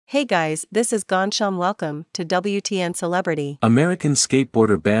Hey guys, this is Gansham. Welcome to WTN Celebrity. American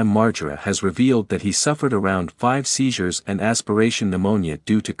skateboarder Bam Margera has revealed that he suffered around 5 seizures and aspiration pneumonia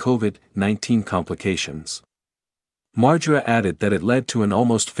due to COVID-19 complications. Margera added that it led to an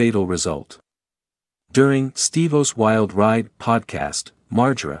almost fatal result. During Stevo's Wild Ride podcast,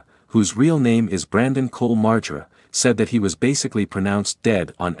 Margera, whose real name is Brandon Cole Margera, said that he was basically pronounced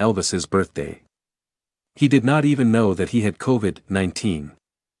dead on Elvis's birthday. He did not even know that he had COVID-19.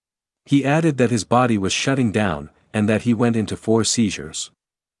 He added that his body was shutting down, and that he went into 4 seizures.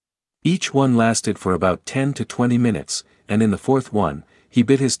 Each one lasted for about 10 to 20 minutes, and in the 4th one, he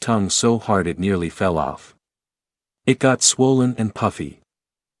bit his tongue so hard it nearly fell off. It got swollen and puffy.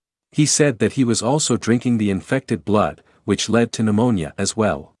 He said that he was also drinking the infected blood, which led to pneumonia as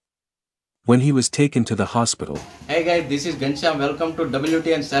well. When he was taken to the hospital. Hey guys, this is Gansham. Welcome to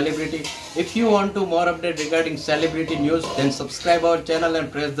WTN Celebrity. If you want to more update regarding celebrity news, then subscribe our channel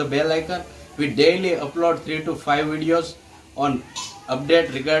and press the bell icon. We daily upload 3 to 5 videos on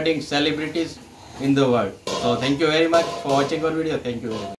update regarding celebrities in the world. So thank you very much for watching our video. Thank you very much.